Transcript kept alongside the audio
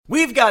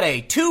We've got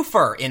a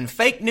twofer in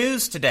fake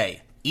news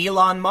today.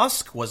 Elon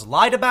Musk was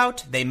lied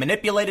about, they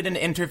manipulated an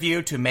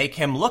interview to make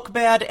him look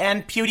bad,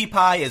 and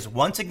PewDiePie is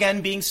once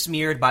again being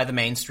smeared by the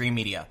mainstream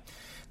media.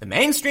 The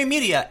mainstream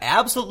media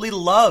absolutely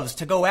loves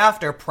to go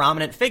after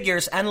prominent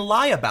figures and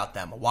lie about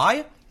them.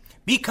 Why?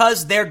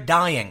 Because they're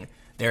dying.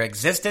 Their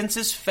existence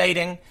is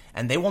fading,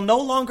 and they will no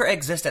longer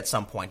exist at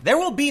some point. There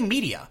will be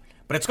media,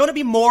 but it's going to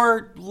be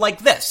more like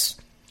this.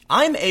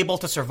 I'm able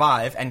to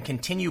survive and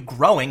continue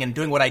growing and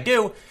doing what I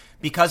do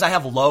because I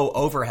have low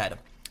overhead.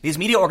 These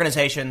media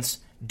organizations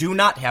do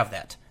not have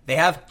that. They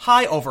have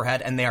high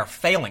overhead and they are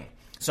failing.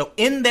 So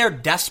in their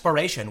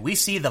desperation, we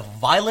see the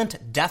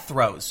violent death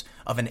throes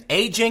of an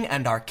aging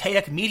and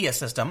archaic media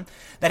system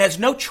that has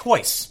no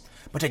choice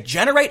but to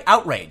generate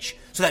outrage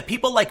so that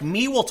people like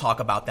me will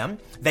talk about them.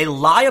 They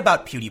lie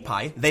about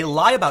PewDiePie, they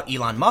lie about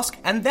Elon Musk,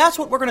 and that's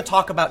what we're going to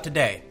talk about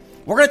today.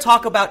 We're going to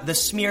talk about the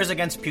smears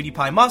against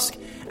PewDiePie Musk,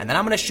 and then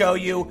I'm going to show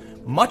you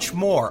much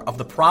more of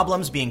the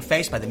problems being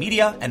faced by the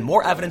media and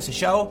more evidence to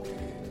show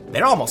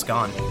they're almost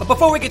gone. But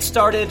before we get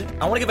started,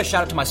 I want to give a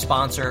shout out to my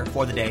sponsor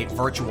for the day,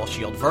 Virtual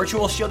Shield.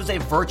 Virtual Shield is a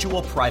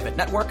virtual private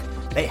network.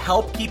 They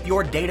help keep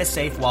your data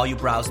safe while you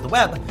browse the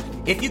web.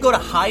 If you go to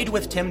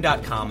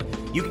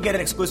hidewithtim.com, you can get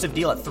an exclusive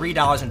deal at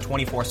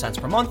 $3.24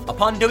 per month.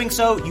 Upon doing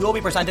so, you will be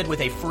presented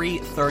with a free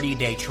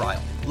 30-day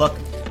trial. Look,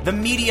 the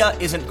media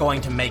isn't going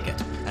to make it.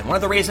 And one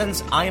of the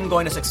reasons I am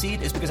going to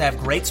succeed is because I have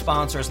great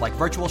sponsors like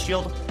Virtual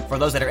Shield. For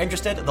those that are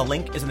interested, the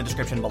link is in the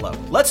description below.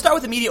 Let's start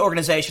with a media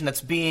organization that's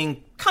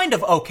being kind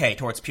of okay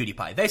towards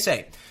PewDiePie. They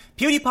say,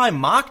 PewDiePie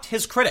mocked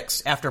his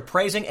critics after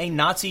praising a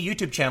Nazi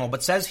YouTube channel,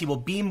 but says he will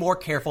be more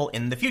careful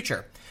in the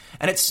future.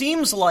 And it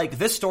seems like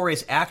this story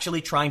is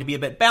actually trying to be a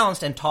bit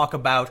balanced and talk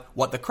about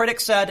what the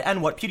critics said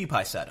and what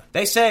PewDiePie said.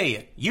 They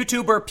say,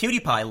 YouTuber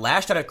PewDiePie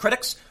lashed out at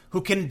critics who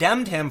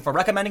condemned him for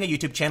recommending a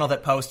YouTube channel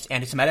that posts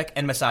anti-Semitic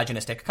and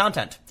misogynistic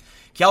content.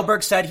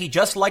 Kjellberg said he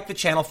just liked the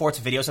channel for its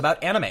videos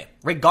about anime.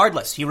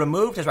 Regardless, he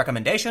removed his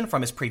recommendation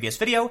from his previous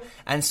video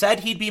and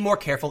said he'd be more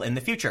careful in the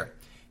future.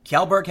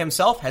 Kjellberg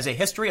himself has a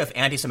history of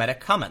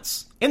anti-Semitic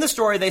comments. In the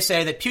story, they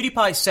say that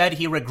PewDiePie said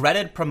he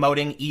regretted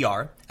promoting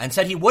ER and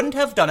said he wouldn't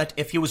have done it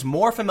if he was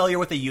more familiar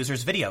with the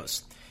user's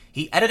videos.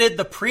 He edited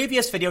the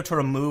previous video to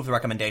remove the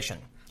recommendation.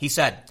 He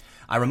said,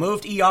 I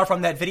removed ER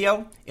from that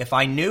video. If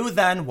I knew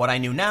then what I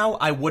knew now,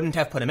 I wouldn't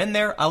have put him in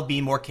there. I'll be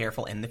more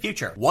careful in the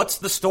future. What's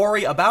the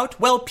story about?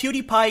 Well,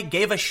 PewDiePie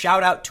gave a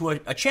shout out to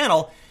a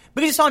channel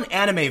because he saw an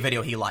anime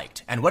video he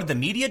liked. And what did the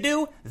media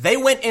do? They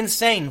went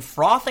insane,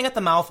 frothing at the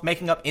mouth,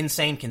 making up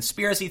insane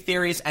conspiracy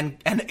theories and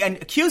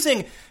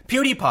accusing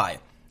PewDiePie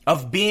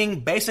of being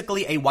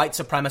basically a white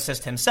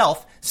supremacist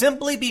himself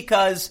simply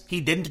because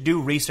he didn't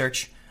do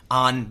research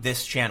on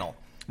this channel.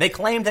 They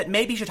claimed that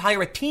maybe he should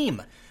hire a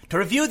team to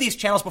review these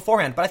channels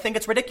beforehand, but I think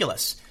it's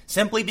ridiculous.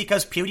 Simply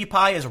because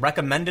PewDiePie is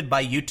recommended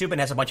by YouTube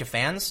and has a bunch of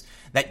fans,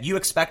 that you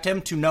expect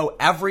him to know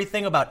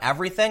everything about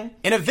everything?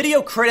 In a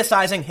video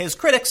criticizing his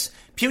critics,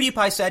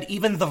 PewDiePie said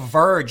even The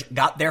Verge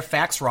got their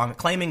facts wrong,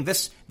 claiming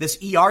this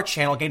ER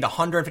channel gained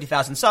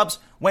 150,000 subs,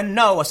 when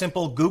no, a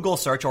simple Google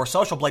search or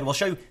Social Blade will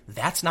show you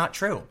that's not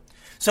true.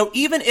 So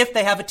even if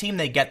they have a team,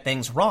 they get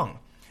things wrong.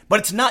 But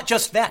it's not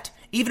just that.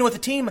 Even with a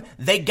team,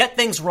 they get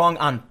things wrong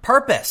on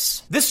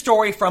purpose. This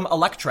story from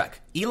Electrek.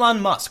 Elon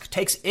Musk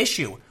takes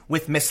issue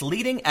with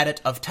misleading edit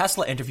of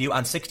Tesla interview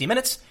on 60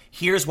 Minutes.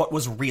 Here's what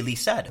was really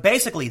said.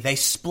 Basically, they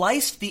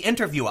spliced the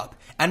interview up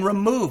and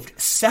removed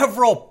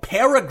several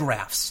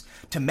paragraphs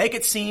to make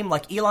it seem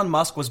like Elon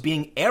Musk was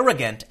being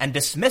arrogant and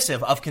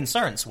dismissive of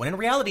concerns, when in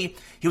reality,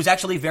 he was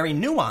actually very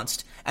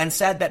nuanced and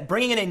said that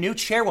bringing in a new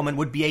chairwoman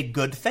would be a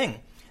good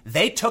thing.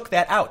 They took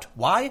that out.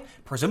 Why?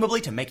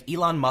 Presumably to make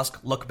Elon Musk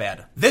look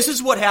bad. This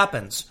is what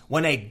happens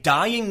when a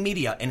dying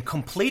media in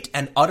complete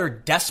and utter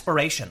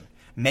desperation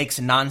makes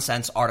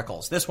nonsense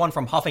articles. This one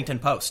from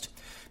Huffington Post.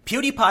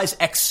 PewDiePie's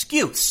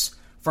excuse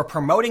for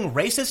promoting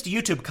racist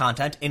YouTube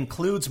content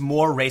includes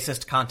more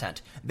racist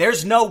content.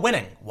 There's no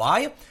winning.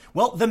 Why?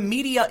 Well, the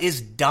media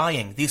is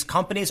dying. These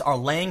companies are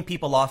laying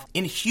people off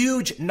in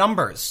huge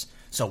numbers.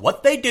 So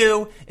what they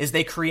do is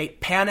they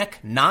create panic,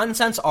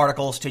 nonsense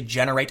articles to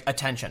generate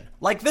attention.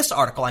 Like this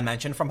article I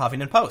mentioned from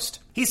Huffington Post.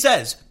 He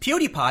says,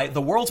 PewDiePie,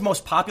 the world's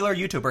most popular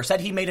YouTuber,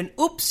 said he made an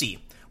oopsie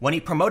when he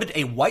promoted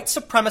a white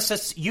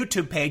supremacist's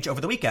YouTube page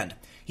over the weekend.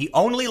 He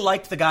only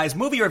liked the guy's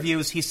movie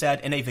reviews, he said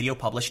in a video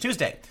published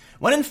Tuesday.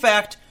 When in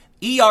fact,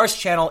 ER's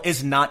channel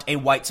is not a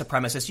white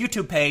supremacist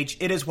YouTube page.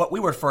 It is what we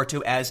refer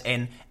to as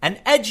an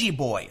edgy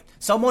boy.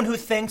 Someone who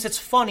thinks it's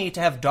funny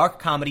to have dark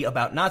comedy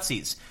about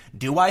Nazis.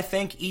 Do I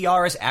think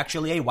ER is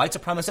actually a white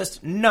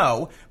supremacist?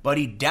 No, but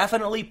he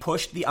definitely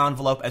pushed the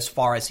envelope as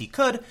far as he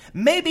could.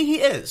 Maybe he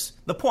is.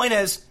 The point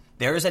is,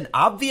 there is an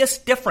obvious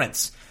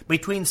difference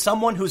between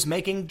someone who's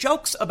making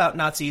jokes about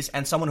Nazis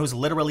and someone who's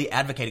literally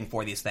advocating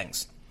for these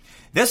things.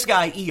 This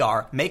guy,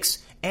 ER, makes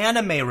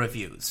anime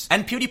reviews.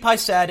 And PewDiePie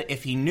said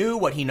if he knew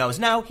what he knows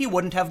now, he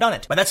wouldn't have done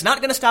it. But that's not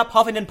going to stop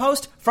Huffington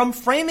Post from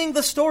framing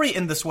the story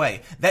in this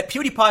way, that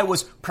PewDiePie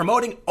was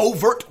promoting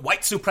overt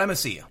white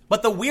supremacy.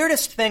 But the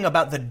weirdest thing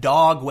about the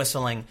dog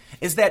whistling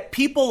is that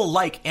people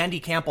like Andy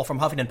Campbell from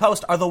Huffington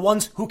Post are the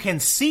ones who can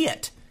see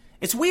it.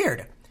 It's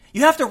weird.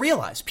 You have to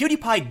realize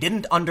PewDiePie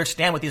didn't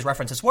understand what these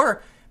references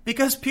were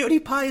because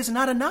PewDiePie is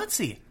not a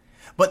Nazi.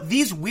 But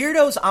these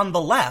weirdos on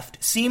the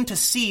left seem to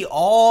see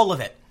all of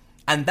it.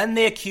 And then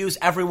they accuse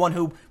everyone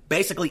who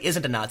basically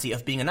isn't a Nazi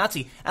of being a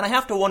Nazi. And I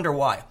have to wonder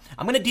why.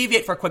 I'm going to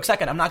deviate for a quick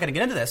second. I'm not going to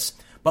get into this.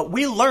 But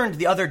we learned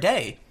the other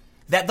day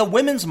that the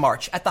Women's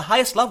March at the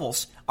highest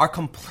levels are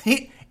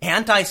complete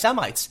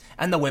anti-Semites.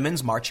 And the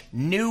Women's March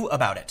knew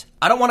about it.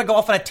 I don't want to go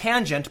off on a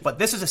tangent, but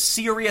this is a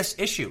serious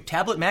issue.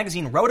 Tablet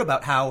Magazine wrote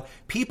about how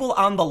people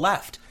on the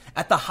left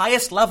at the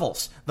highest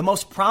levels, the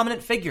most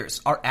prominent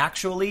figures, are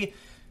actually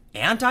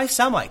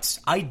anti-Semites,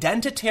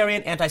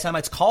 identitarian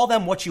anti-Semites. Call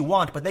them what you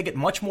want, but they get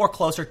much more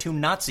closer to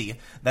Nazi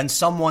than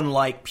someone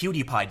like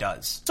PewDiePie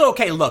does. So,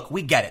 okay, look,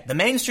 we get it. The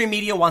mainstream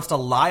media wants to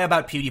lie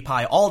about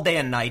PewDiePie all day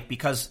and night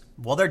because,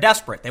 well, they're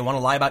desperate. They want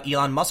to lie about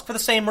Elon Musk for the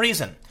same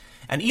reason.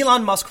 And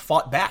Elon Musk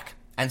fought back,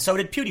 and so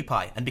did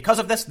PewDiePie. And because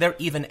of this, they're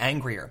even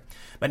angrier.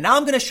 But now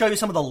I'm going to show you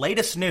some of the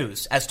latest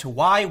news as to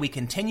why we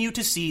continue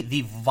to see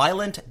the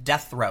violent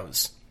death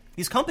throes.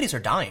 These companies are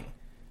dying.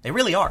 They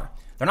really are.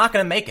 They're not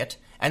going to make it.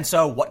 And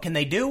so what can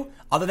they do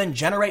other than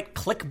generate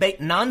clickbait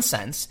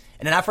nonsense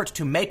in an effort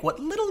to make what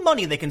little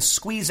money they can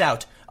squeeze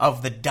out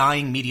of the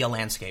dying media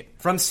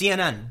landscape? From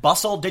CNN,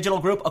 Bustle Digital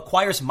Group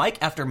acquires Mic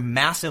after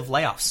massive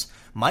layoffs.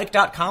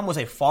 Mic.com was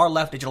a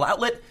far-left digital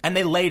outlet, and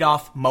they laid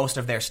off most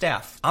of their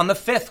staff. On the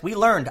 5th, we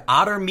learned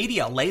Otter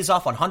Media lays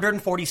off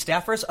 140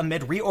 staffers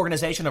amid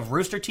reorganization of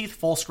Rooster Teeth,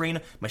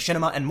 Fullscreen,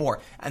 Machinima, and more.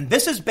 And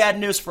this is bad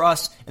news for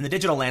us in the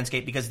digital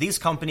landscape because these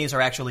companies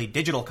are actually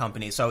digital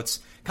companies, so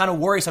it's kind of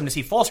worrisome to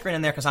see Fullscreen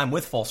in there because I'm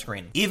with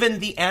Fullscreen. Even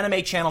the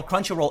anime channel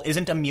Crunchyroll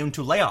isn't immune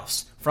to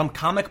layoffs. From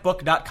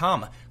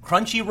comicbook.com,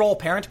 Crunchyroll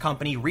parent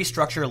company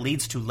restructure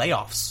leads to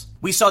layoffs.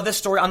 We saw this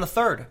story on the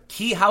 3rd.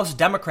 Key House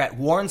Democrat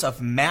warns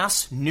of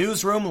mass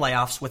newsroom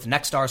layoffs with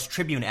Nexstar's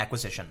Tribune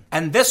acquisition.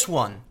 And this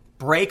one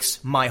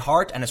breaks my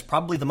heart and is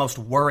probably the most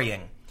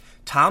worrying.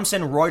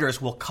 Thomson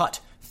Reuters will cut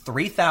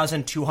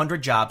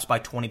 3,200 jobs by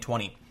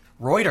 2020.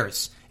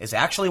 Reuters is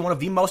actually one of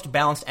the most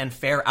balanced and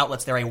fair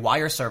outlets. They're a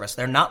wire service.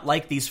 They're not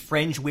like these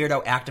fringe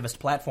weirdo activist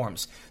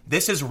platforms.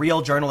 This is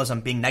real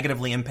journalism being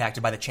negatively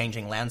impacted by the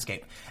changing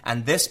landscape.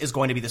 And this is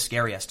going to be the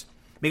scariest.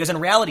 Because in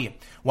reality,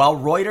 while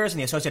Reuters and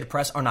the Associated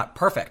Press are not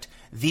perfect,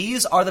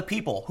 these are the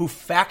people who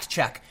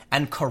fact-check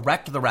and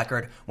correct the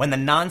record when the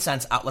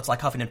nonsense outlets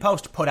like Huffington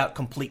Post put out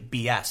complete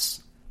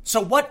BS.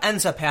 So what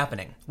ends up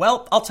happening?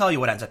 Well, I'll tell you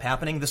what ends up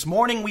happening. This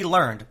morning we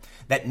learned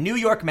that New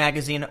York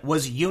Magazine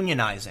was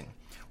unionizing.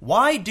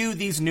 Why do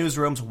these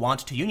newsrooms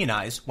want to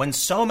unionize when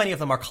so many of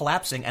them are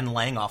collapsing and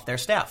laying off their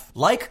staff?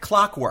 Like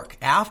clockwork,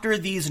 after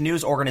these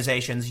news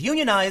organizations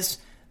unionize,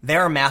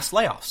 there are mass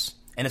layoffs.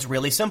 And it's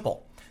really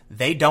simple.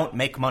 They don't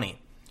make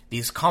money.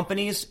 These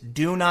companies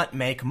do not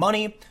make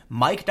money.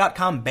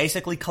 Mic.com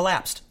basically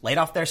collapsed, laid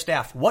off their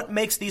staff. What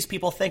makes these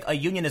people think a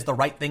union is the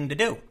right thing to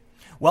do?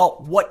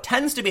 Well, what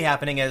tends to be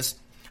happening is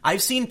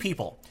I've seen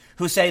people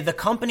who say the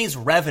company's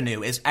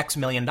revenue is X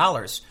million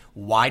dollars.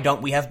 Why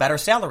don't we have better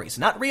salaries?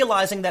 Not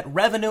realizing that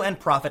revenue and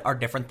profit are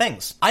different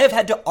things. I have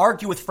had to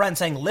argue with friends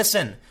saying,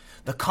 listen,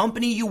 the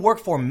company you work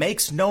for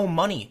makes no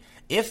money.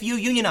 If you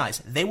unionize,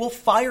 they will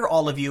fire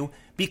all of you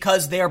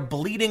because they're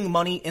bleeding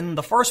money in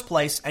the first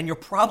place, and you're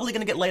probably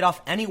going to get laid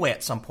off anyway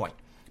at some point.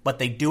 But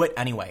they do it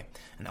anyway.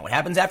 And then what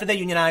happens after they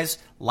unionize?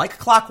 Like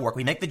clockwork,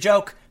 we make the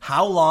joke,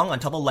 how long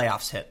until the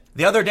layoffs hit?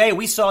 The other day,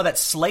 we saw that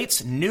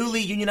Slate's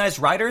newly unionized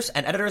writers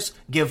and editors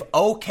give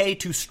okay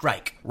to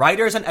strike.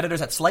 Writers and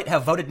editors at Slate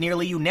have voted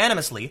nearly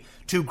unanimously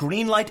to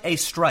greenlight a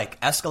strike,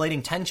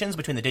 escalating tensions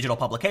between the digital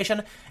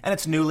publication and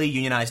its newly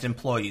unionized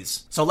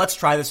employees. So let's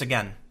try this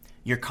again.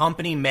 Your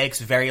company makes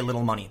very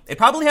little money. It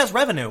probably has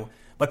revenue,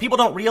 but people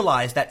don't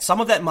realize that some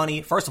of that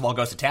money, first of all,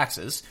 goes to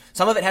taxes.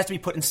 Some of it has to be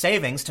put in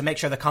savings to make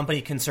sure the company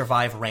can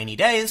survive rainy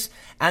days.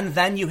 And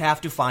then you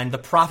have to find the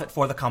profit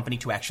for the company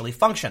to actually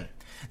function.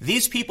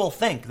 These people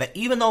think that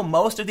even though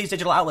most of these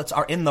digital outlets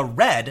are in the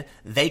red,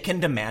 they can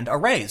demand a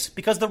raise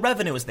because the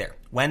revenue is there,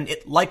 when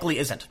it likely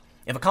isn't.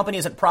 If a company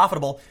isn't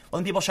profitable, well,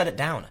 then people shut it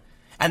down.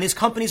 And these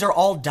companies are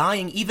all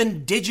dying.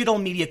 Even digital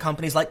media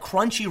companies like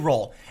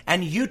Crunchyroll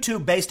and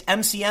YouTube-based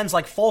MCNs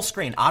like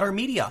Fullscreen, Otter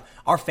Media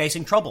are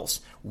facing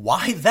troubles.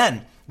 Why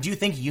then do you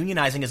think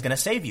unionizing is going to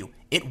save you?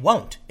 It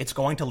won't. It's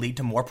going to lead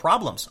to more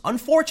problems.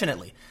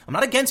 Unfortunately, I'm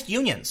not against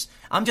unions.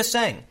 I'm just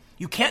saying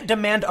you can't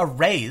demand a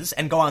raise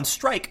and go on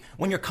strike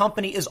when your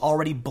company is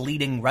already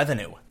bleeding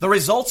revenue. The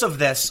results of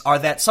this are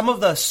that some of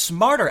the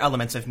smarter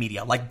elements of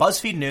media, like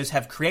BuzzFeed News,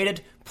 have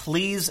created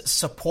please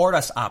support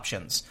us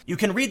options. You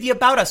can read the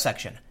About Us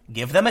section,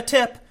 give them a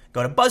tip,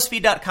 go to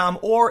BuzzFeed.com,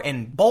 or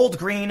in bold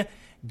green,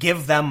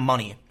 give them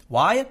money.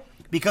 Why?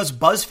 because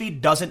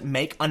BuzzFeed doesn't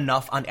make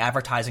enough on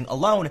advertising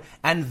alone,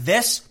 and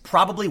this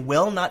probably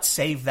will not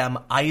save them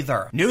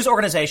either. News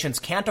organizations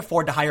can't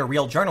afford to hire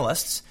real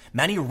journalists.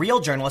 Many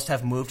real journalists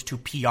have moved to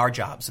PR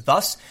jobs.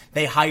 Thus,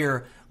 they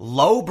hire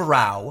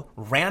lowbrow,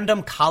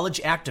 random college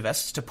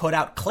activists to put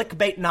out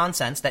clickbait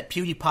nonsense that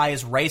PewDiePie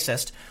is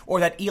racist or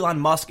that Elon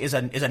Musk is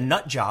a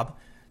nut job,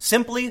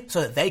 simply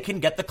so that they can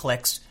get the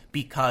clicks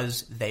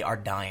because they are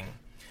dying.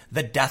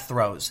 The death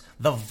throes,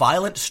 the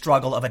violent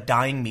struggle of a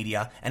dying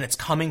media, and it's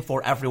coming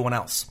for everyone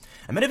else.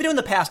 I made a video in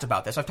the past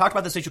about this. I've talked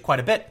about this issue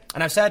quite a bit,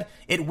 and I've said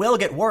it will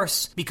get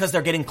worse because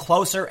they're getting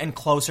closer and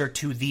closer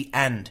to the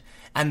end.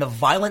 And the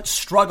violent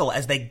struggle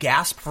as they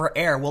gasp for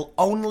air will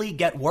only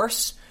get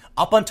worse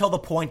up until the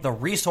point the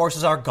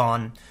resources are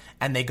gone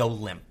and they go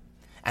limp.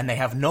 And they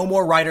have no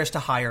more writers to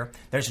hire,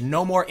 there's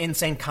no more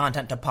insane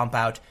content to pump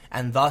out,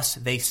 and thus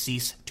they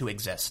cease to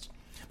exist.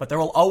 But there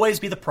will always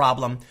be the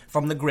problem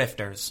from the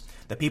grifters,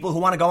 the people who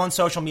want to go on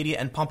social media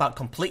and pump out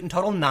complete and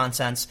total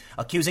nonsense,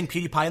 accusing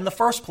PewDiePie in the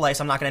first place.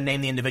 I'm not going to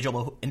name the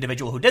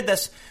individual who did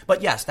this,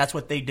 but yes, that's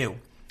what they do.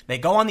 They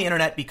go on the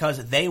internet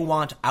because they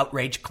want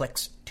outrage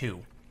clicks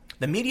too.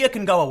 The media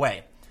can go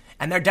away,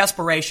 and their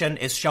desperation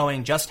is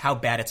showing just how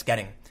bad it's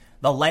getting.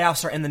 The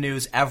layoffs are in the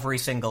news every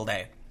single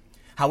day.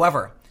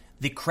 However,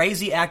 the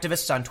crazy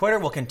activists on Twitter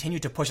will continue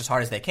to push as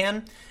hard as they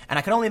can, and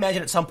I can only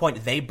imagine at some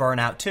point they burn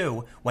out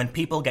too when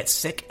people get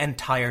sick and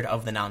tired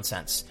of the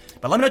nonsense.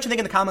 But let me know what you think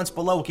in the comments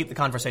below. We'll keep the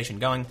conversation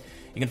going.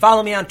 You can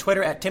follow me on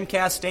Twitter at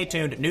Timcast. Stay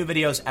tuned. New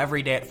videos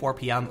every day at 4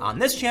 p.m. on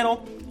this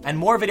channel, and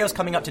more videos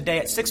coming up today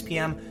at 6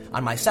 p.m.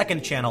 on my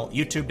second channel,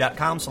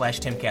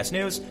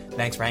 youtube.com/TimCastNews.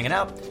 Thanks for hanging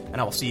out,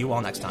 and I will see you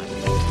all next time.